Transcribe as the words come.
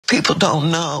People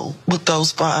don't know what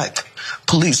those 5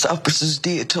 police officers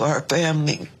did to our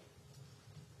family.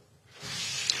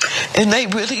 And they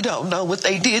really don't know what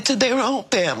they did to their own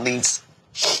families.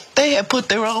 They have put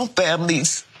their own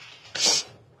families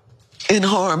in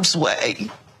harm's way.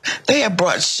 They have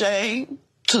brought shame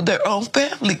to their own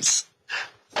families.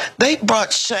 They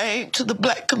brought shame to the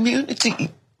Black community.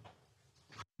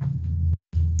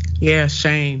 Yeah,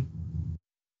 shame.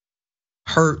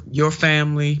 Hurt your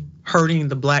family, hurting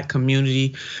the Black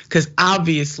community. Because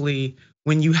obviously,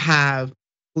 when you have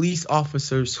police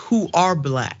officers who are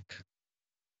Black,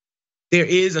 there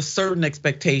is a certain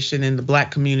expectation in the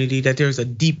Black community that there's a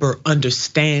deeper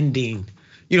understanding.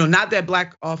 Not that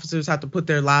Black officers have to put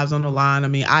their lives on the line. I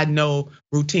mean, I know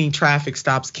routine traffic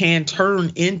stops can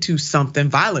turn into something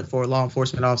violent for a law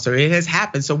enforcement officer. It has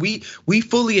happened. So we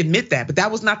fully admit that, but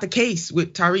that was not the case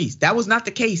with Tyre. That was not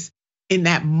the case in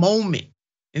that moment.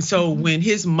 And so when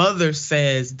his mother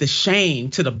says the shame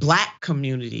to the Black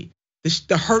community,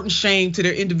 the hurt and shame to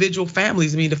their individual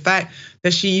families, I mean, the fact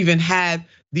that she even had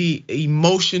the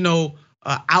emotional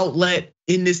outlet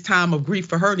in this time of grief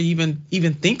for her to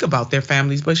even think about their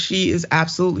families, but she is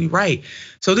absolutely right.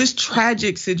 So this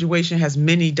tragic situation has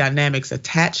many dynamics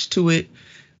attached to it.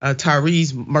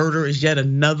 Tyre's murder is yet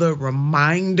another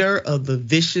reminder of the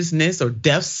viciousness or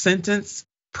death sentence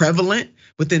prevalent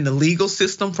within the legal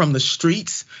system from the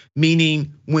streets,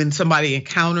 meaning when somebody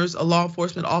encounters a law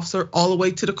enforcement officer all the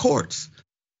way to the courts.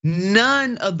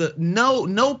 No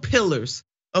pillars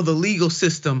of the legal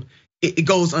system, it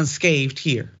goes unscathed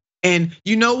here. And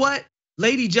you know what?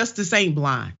 Lady Justice ain't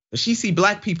blind. She see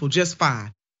Black people just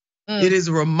fine. It is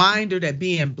a reminder that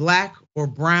being Black or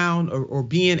brown or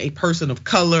being a person of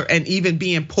color and even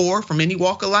being poor from any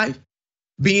walk of life,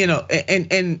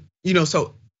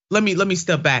 so let me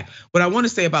step back. What I want to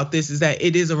say about this is that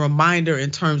it is a reminder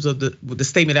in terms of the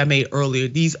statement I made earlier.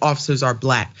 These officers are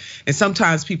Black. And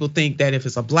sometimes people think that if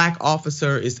it's a Black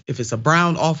officer, if it's a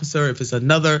brown officer, if it's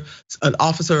an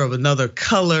officer of another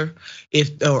color,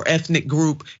 or ethnic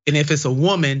group, and if it's a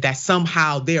woman, that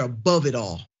somehow they're above it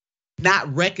all.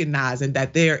 Not recognizing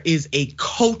that there is a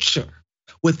culture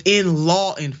within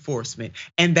law enforcement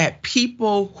and that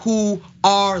people who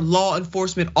are law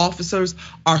enforcement officers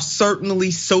are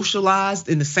certainly socialized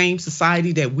in the same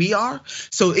society that we are.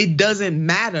 So it doesn't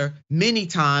matter many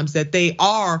times that they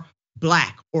are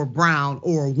Black or brown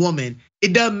or a woman.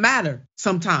 It doesn't matter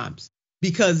sometimes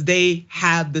because they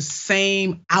have the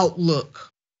same outlook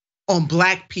on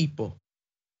Black people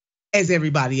as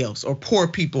everybody else, or poor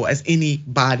people as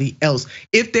anybody else.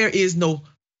 If there is no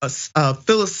a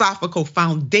philosophical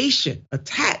foundation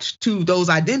attached to those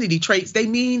identity traits, they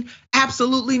mean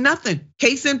absolutely nothing.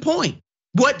 Case in point,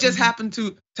 what just happened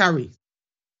to Tyre?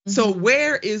 So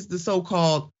where is the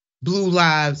so-called Blue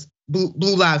Lives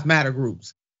Matter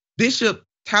groups? Bishop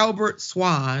Talbert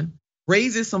Swan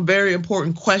raises some very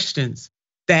important questions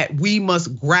that we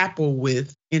must grapple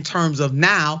with in terms of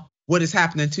now what is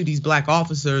happening to these Black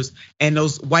officers and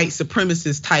those white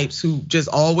supremacist types who just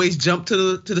always jump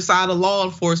to the side of law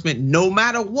enforcement, no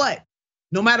matter what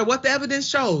the evidence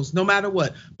shows, no matter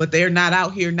what, but they're not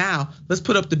out here now. Let's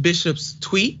put up the bishop's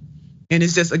tweet. And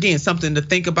it's just, again, something to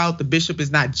think about. The bishop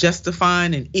is not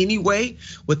justifying in any way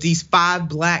what these 5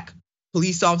 Black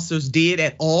police officers did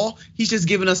at all. He's just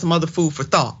giving us some other food for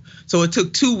thought. So it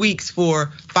took 2 weeks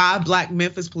for 5 Black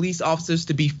Memphis police officers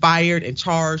to be fired and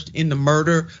charged in the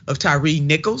murder of Tyre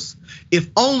Nichols. If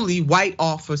only white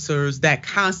officers that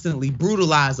constantly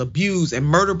brutalize, abuse, and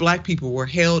murder Black people were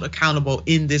held accountable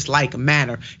in this like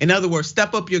manner. In other words,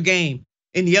 step up your game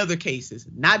in the other cases,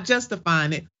 not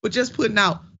justifying it, but just putting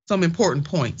out some important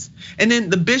points. And then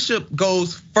the bishop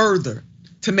goes further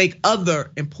to make other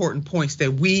important points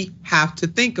that we have to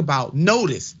think about.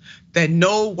 Notice that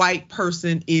no white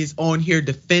person is on here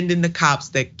defending the cops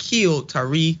that killed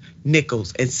Tyre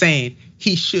Nichols and saying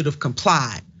he should have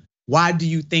complied. Why do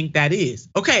you think that is?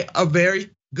 Okay, a very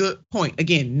good point.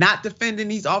 Again, not defending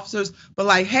these officers, but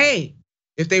like, hey,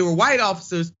 if they were white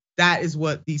officers, that is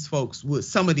what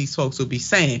some of these folks would be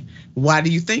saying. Why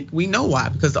do you think? We know why,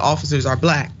 because the officers are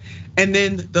Black. And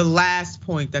then the last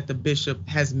point that the bishop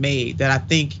has made that I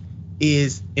think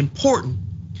is important.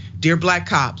 Dear Black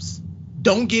cops,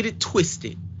 don't get it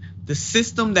twisted. The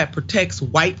system that protects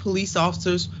white police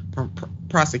officers from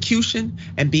prosecution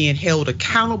and being held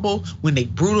accountable when they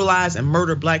brutalize and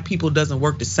murder Black people doesn't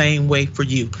work the same way for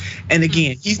you. And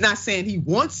again, he's not saying he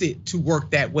wants it to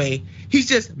work that way. He's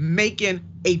just making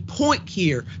a point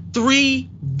here. 3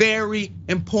 very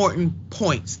important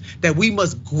points that we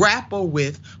must grapple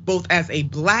with both as a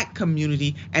Black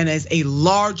community and as a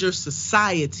larger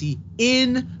society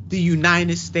in the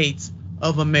United States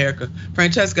of America.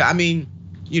 Francesca, I mean,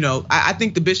 I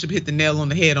think the bishop hit the nail on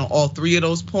the head on all three of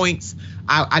those points.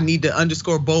 I need to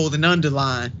underscore, bold, and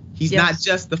underline. He's not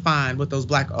justifying what those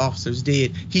black officers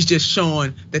did. He's just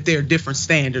showing that there are different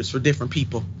standards for different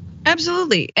people.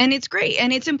 Absolutely, and it's great,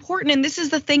 and it's important. And this is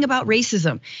the thing about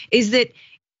racism, is that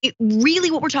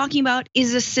really what we're talking about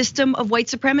is a system of white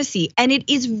supremacy, and it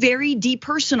is very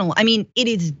depersonal. I mean,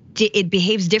 it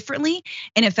behaves differently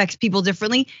and affects people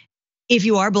differently if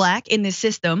you are black in this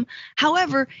system.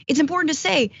 However, it's important to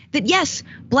say that yes,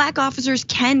 black officers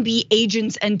can be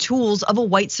agents and tools of a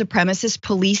white supremacist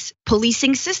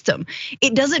policing system.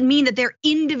 It doesn't mean that they're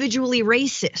individually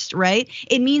racist, right?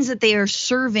 It means that they are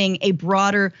serving a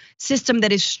broader system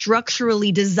that is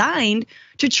structurally designed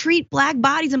to treat black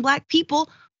bodies and black people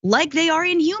like they are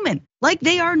inhuman, like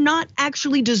they are not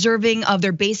actually deserving of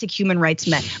their basic human rights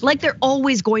met, like they're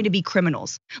always going to be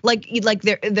criminals, like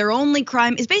their only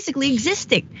crime is basically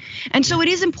existing. And so it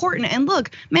is important. And look,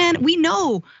 man, we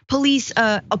know police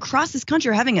across this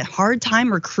country are having a hard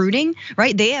time recruiting,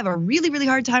 right? They have a really, really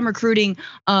hard time recruiting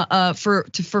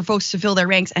for folks to fill their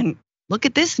ranks. And look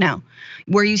at this now,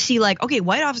 where you see like, okay,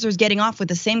 white officers getting off with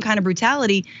the same kind of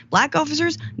brutality, black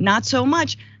officers, not so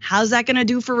much. How's that gonna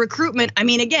do for recruitment? I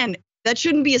mean, again, that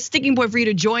shouldn't be a sticking point for you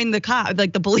to join the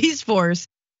police force.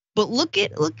 But look,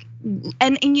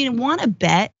 and you wanna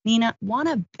bet, Nina,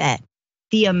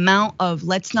 the amount of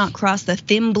let's not cross the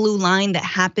thin blue line that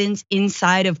happens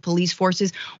inside of police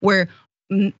forces where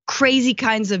crazy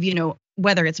kinds of,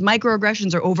 whether it's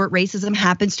microaggressions or overt racism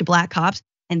happens to black cops.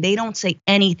 And they don't say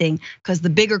anything because the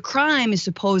bigger crime is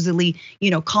supposedly,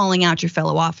 calling out your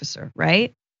fellow officer,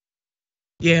 right?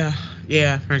 Yeah,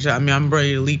 Francesca. I mean, I'm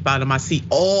ready to leap out of my seat.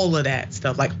 All of that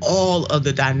stuff, like all of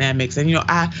the dynamics. And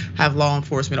I have law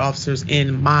enforcement officers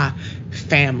in my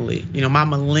family. My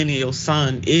millennial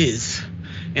son is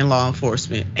in law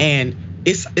enforcement, and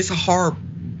it's a hard,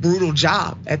 brutal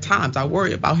job at times. I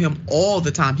worry about him all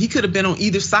the time. He could have been on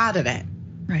either side of that.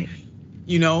 Right.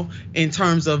 In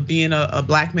terms of being a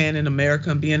black man in America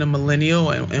and being a millennial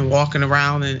and walking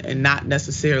around and not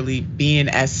necessarily being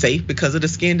as safe because of the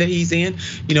skin that he's in.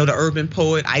 The urban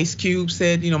poet Ice Cube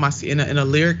said, in a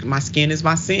lyric, my skin is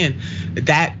my sin.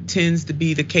 That tends to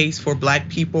be the case for black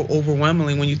people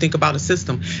overwhelmingly when you think about a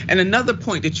system. And another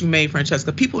point that you made,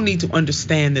 Francesca, people need to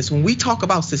understand this. When we talk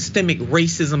about systemic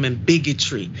racism and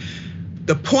bigotry,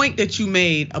 the point that you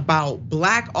made about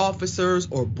black officers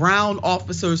or brown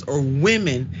officers or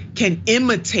women can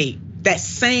imitate that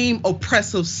same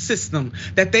oppressive system,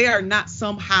 that they are not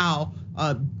somehow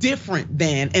different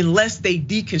than unless they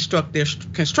deconstruct their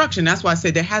construction. That's why I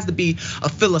said there has to be a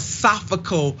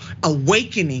philosophical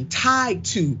awakening tied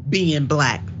to being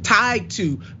black, tied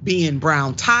to being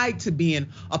brown, tied to being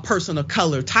a person of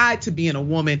color, tied to being a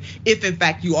woman, if in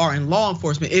fact you are in law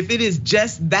enforcement. If it is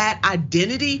just that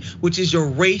identity, which is your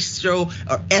racial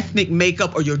or ethnic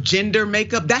makeup or your gender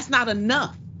makeup, that's not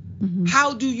enough. Mm-hmm.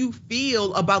 How do you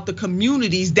feel about the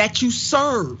communities that you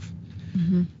serve?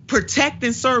 Mm-hmm. Protect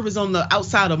and serve is on the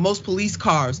outside of most police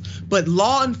cars, but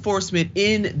law enforcement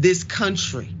in this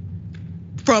country,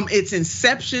 from its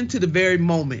inception to the very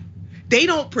moment, they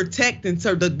don't protect and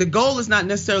serve. The goal is not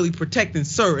necessarily protect and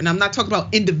serve, and I'm not talking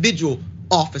about individual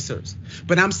officers,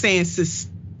 but I'm saying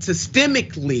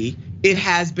systemically it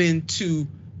has been to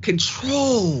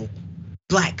control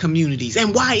black communities.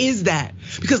 And why is that?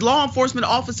 Because law enforcement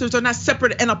officers are not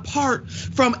separate and apart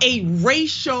from the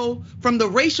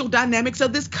racial dynamics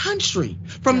of this country,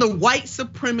 from the white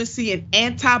supremacy and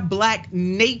anti-black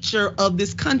nature of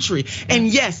this country. And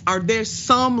yes, are there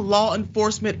some law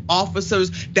enforcement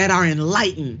officers that are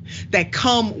enlightened, that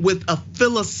come with a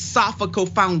philosophical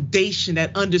foundation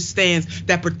that understands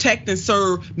that protect and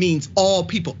serve means all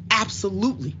people?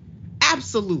 Absolutely,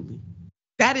 absolutely.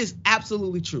 That is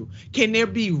absolutely true. Can there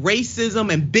be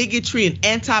racism and bigotry and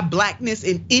anti-blackness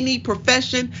in any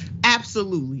profession?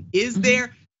 Absolutely. Is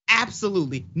there?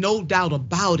 Absolutely. No doubt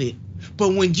about it.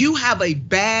 But when you have a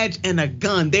badge and a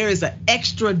gun, there is an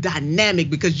extra dynamic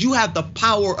because you have the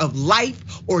power of life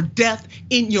or death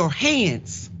in your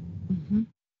hands. Mm-hmm.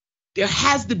 There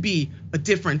has to be a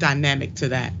different dynamic to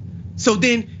that. So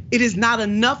then it is not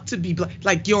enough to be black.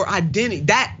 Like your identity,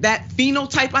 that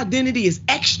phenotype identity is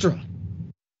extra.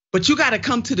 But you gotta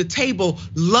come to the table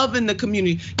loving the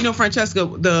community. Francesca,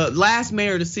 the last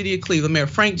mayor of the city of Cleveland, Mayor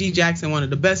Frank G. Jackson, one of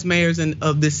the best mayors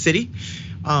of this city,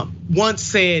 once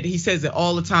said, he says it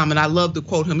all the time, and I love to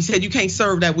quote him. He said, you can't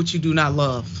serve that which you do not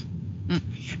love.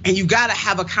 And you gotta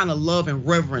have a kind of love and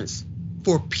reverence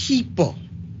for people.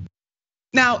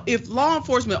 Now, if law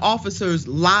enforcement officers'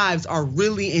 lives are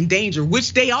really in danger,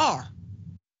 which they are,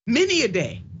 many a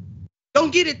day,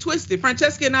 Don't get it twisted.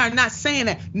 Francesca and I are not saying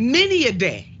that. Many a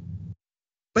day.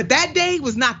 But that day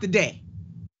was not the day.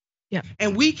 Yeah.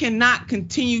 And we cannot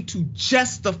continue to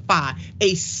justify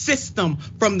a system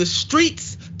from the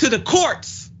streets to the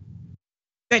courts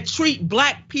that treat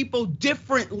Black people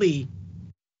differently.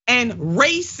 And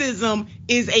racism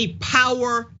is a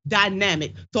power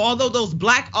dynamic. So although those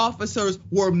Black officers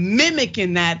were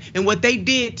mimicking that and what they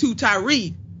did to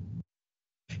Tyre,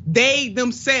 they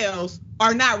themselves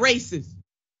are not racist.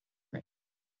 Right.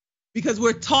 Because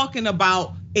we're talking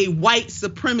about a white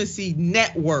supremacy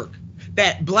network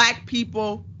that Black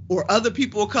people or other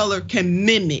people of color can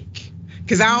mimic.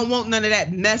 Because I don't want none of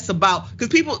that mess about, because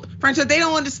people, Francesca, they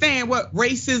don't understand what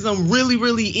racism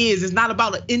really is. It's not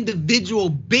about an individual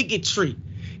bigotry.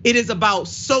 It is about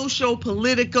social,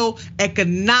 political,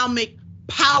 economic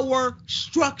power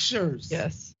structures.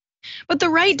 Yes. But the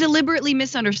right deliberately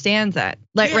misunderstands that.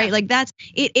 Like, right, like that's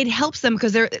it helps them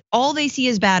because all they see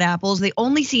is bad apples. They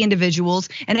only see individuals.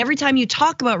 And every time you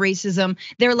talk about racism,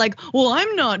 they're like, well,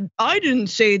 I didn't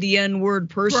say the N-word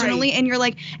personally. Right. And you're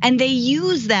like, and they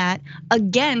use that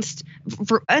against,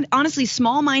 for honestly,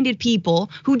 small-minded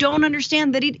people who don't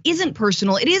understand that it isn't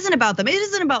personal. It isn't about them. It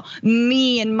isn't about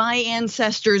me and my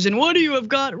ancestors and what do you have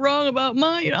got wrong about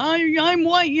I'm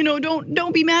white,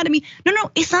 don't be mad at me.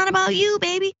 No, it's not about you,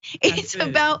 baby. It's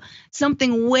about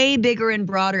something way bigger and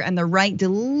broader, and the right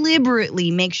deliberately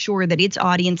makes sure that its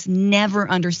audience never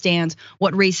understands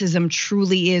what racism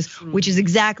truly is, which is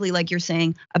exactly like you're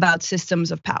saying about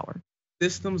systems of power.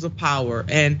 Systems of power.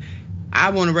 And I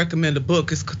want to recommend a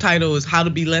book. Its title is How to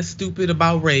Be Less Stupid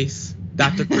About Race.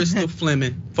 Dr. Crystal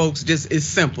Fleming. Folks, it's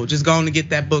simple. Just go on and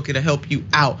get that book. It'll help you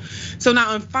out. So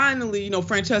now, and finally,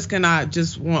 Francesca and I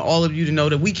just want all of you to know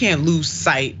that we can't lose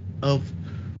sight of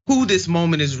who this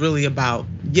moment is really about.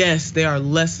 Yes, there are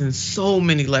lessons, so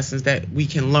many lessons that we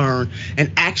can learn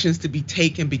and actions to be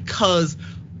taken because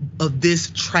of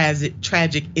this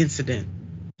tragic incident.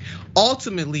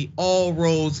 Ultimately, all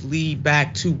roads lead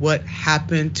back to what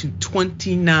happened to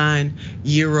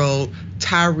 29-year-old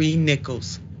Tyre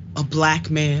Nichols, a Black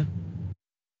man,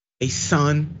 a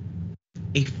son,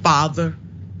 a father,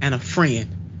 and a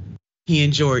friend. He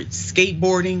enjoyed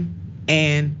skateboarding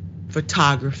and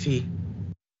photography.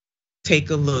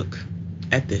 Take a look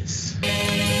at this.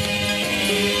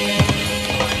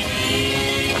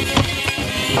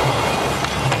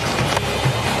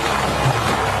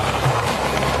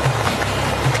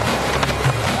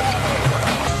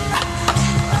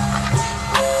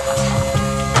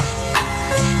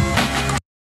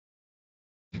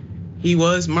 He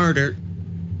was murdered.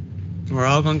 We're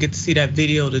all gonna get to see that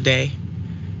video today.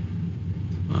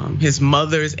 His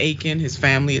mother is aching, his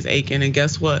family is aching, and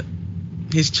guess what?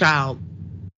 His child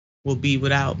will be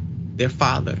without their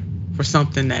father for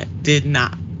something that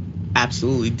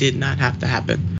absolutely did not have to happen.